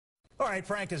All right,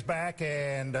 Frank is back,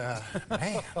 and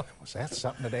man, was that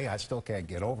something today? I still can't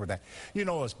get over that. You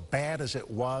know, as bad as it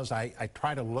was, I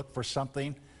try to look for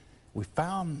something. We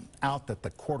found out that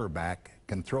the quarterback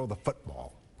can throw the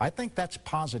football. I think that's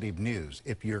positive news.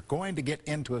 If you're going to get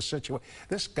into a situation,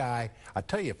 this guy, I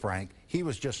tell you, Frank, he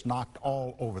was just knocked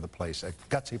all over the place. A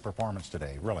gutsy performance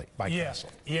today, really, by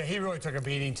Cassel. Yeah, he really took a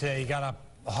beating today. He got up,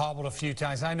 hobbled a few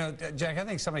times. I know, Jack, I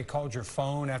think somebody called your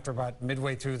phone after about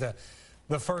midway through the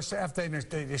first half.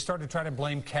 They started to try to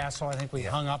blame Cassel. I think we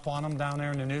hung up on him down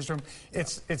there in the newsroom.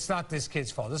 It's not this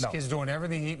kid's fault. This kid's doing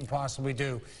everything he can possibly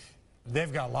do.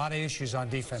 They've got a lot of issues on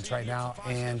defense right now,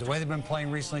 and the way they've been playing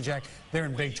recently, Jack, they're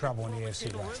in big trouble in the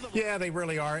AFC West. Yeah, they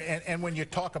really are. And when you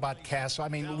talk about Cassel, I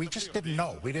mean, we just didn't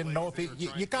know. We didn't know if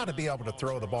you got to be able to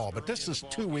throw the ball. But this is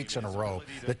 2 weeks in a row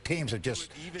that teams have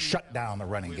just shut down the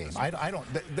running game.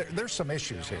 There's some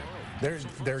issues here.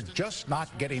 They're just not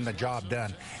getting the job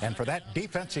done. And for that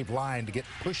defensive line to get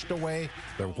pushed away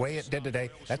the way it did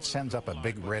today, that sends up a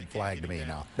big red flag to me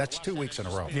now. That's 2 weeks in a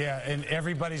row. Yeah, and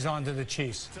everybody's on to the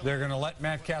Chiefs. They're going to let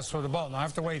Matt Cassel throw the ball. Now,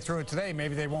 after way through it today,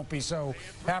 maybe they won't be so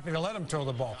happy to let him throw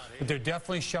the ball. But they're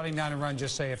definitely shutting down and run.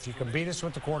 Just say, if you can beat us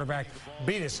with the quarterback,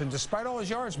 beat us. And despite all his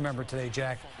yards, remember today,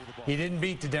 Jack, he didn't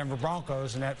beat the Denver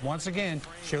Broncos. And that, once again,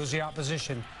 shows the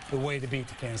opposition the way to beat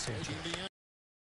the Kansas City Chiefs.